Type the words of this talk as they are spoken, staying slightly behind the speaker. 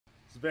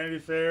It's Vanity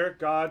Fair.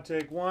 God,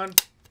 take one. Can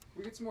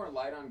we get some more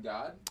light on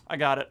God? I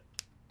got it.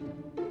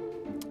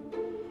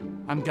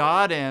 I'm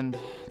God, and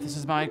this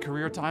is my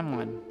career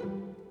timeline.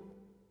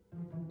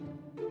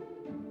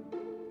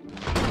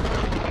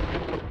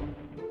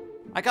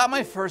 I got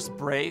my first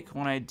break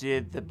when I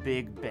did The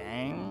Big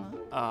Bang.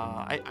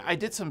 I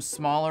did some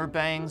smaller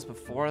bangs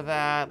before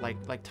that,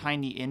 like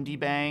tiny indie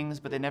bangs,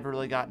 but they never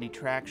really got any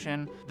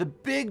traction. The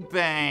Big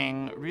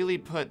Bang really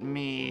put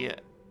me,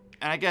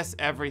 and I guess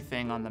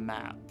everything, on the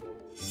map.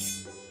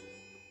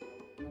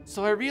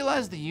 So I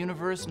realized the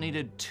universe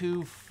needed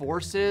two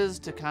forces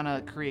to kind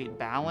of create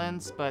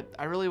balance, but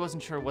I really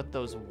wasn't sure what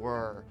those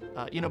were.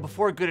 You know,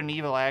 before Good and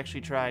Evil, I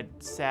actually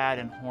tried Sad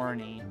and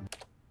Horny.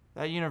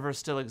 That universe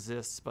still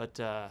exists, but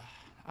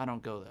I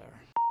don't go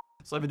there.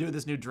 So I've been doing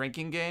this new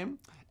drinking game.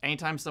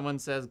 Anytime someone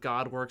says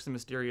God works in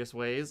mysterious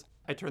ways,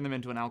 I turn them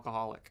into an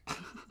alcoholic.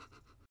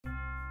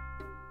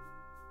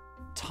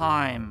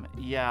 Time,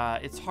 yeah,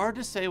 it's hard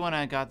to say when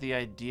I got the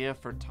idea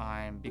for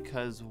time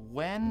because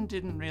when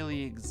didn't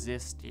really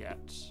exist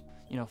yet.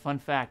 You know, fun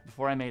fact,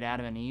 before I made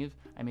Adam and Eve,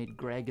 I made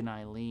Greg and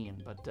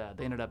Eileen, but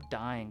they ended up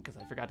dying because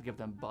I forgot to give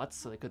them butts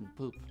so they couldn't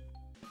poop.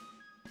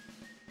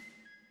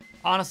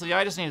 Honestly,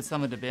 I just needed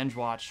something to binge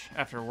watch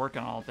after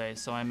working all day,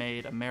 so I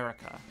made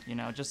America. You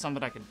know, just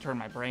something I could turn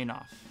my brain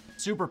off.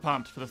 Super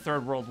pumped for the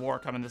Third World War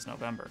coming this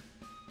November.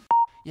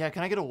 Yeah,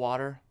 can I get a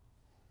water?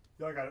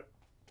 Yeah, I got it.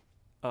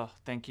 Oh,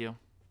 thank you.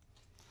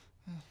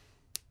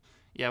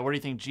 Yeah, where do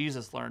you think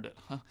Jesus learned it?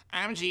 Huh?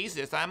 I'm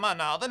Jesus, I'm on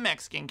all the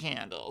Mexican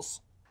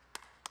candles.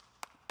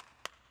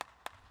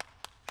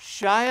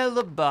 Shia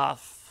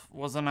LaBeouf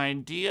was an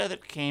idea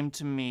that came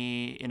to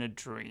me in a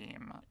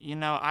dream. You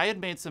know, I had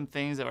made some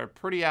things that were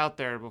pretty out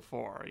there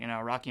before. You know,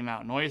 Rocky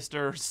Mountain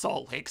Oyster,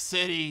 Salt Lake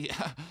City.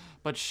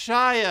 But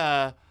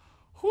Shia,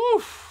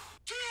 whew.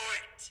 Do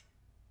it!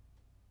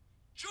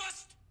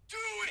 Just do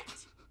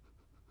it!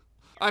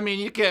 I mean,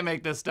 you can't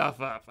make this stuff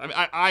up. I mean,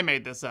 I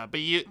made this up, but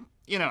you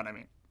know what I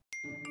mean.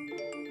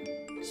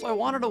 So I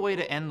wanted a way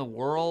to end the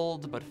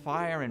world, but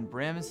fire and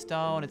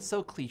brimstone, it's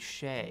so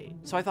cliche.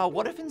 So I thought,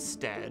 what if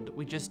instead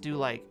we just do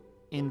like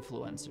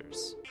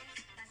influencers?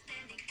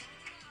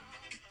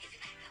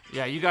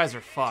 Yeah, you guys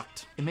are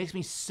fucked. It makes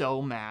me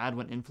so mad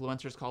when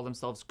influencers call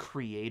themselves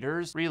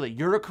creators. Really,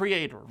 you're a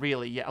creator,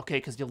 really? Yeah, okay,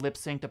 because you lip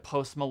synced a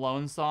Post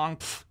Malone song?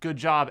 Pfft, good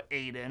job,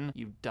 Aiden,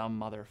 you dumb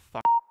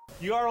motherfucker.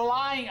 You are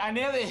lying. I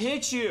never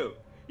hit you.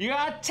 You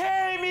are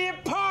tearing me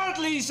apart,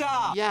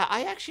 Lisa! Yeah,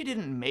 I actually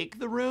didn't make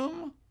The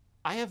Room.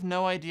 I have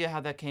no idea how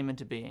that came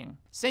into being.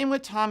 Same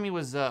with Tommy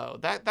Wiseau.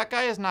 That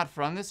guy is not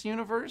from this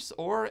universe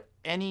or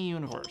any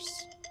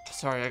universe.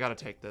 Sorry, I gotta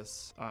take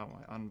this. Oh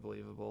my,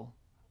 unbelievable.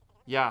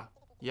 Yeah,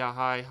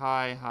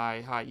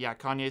 hi. Yeah,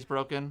 Kanye's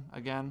broken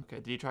again.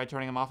 Okay, did you try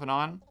turning him off and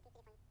on?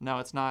 No,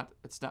 it's not.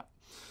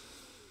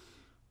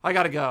 I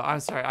gotta go,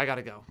 I'm sorry, I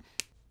gotta go.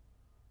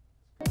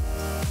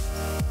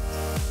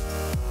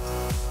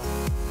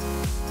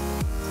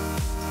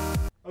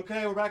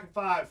 Okay, we're back in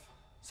 5.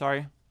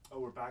 Sorry? Oh,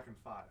 we're back in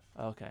 5.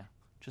 Okay,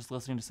 just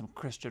listening to some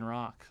Christian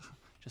rock.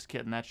 Just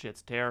kidding, that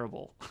shit's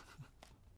terrible.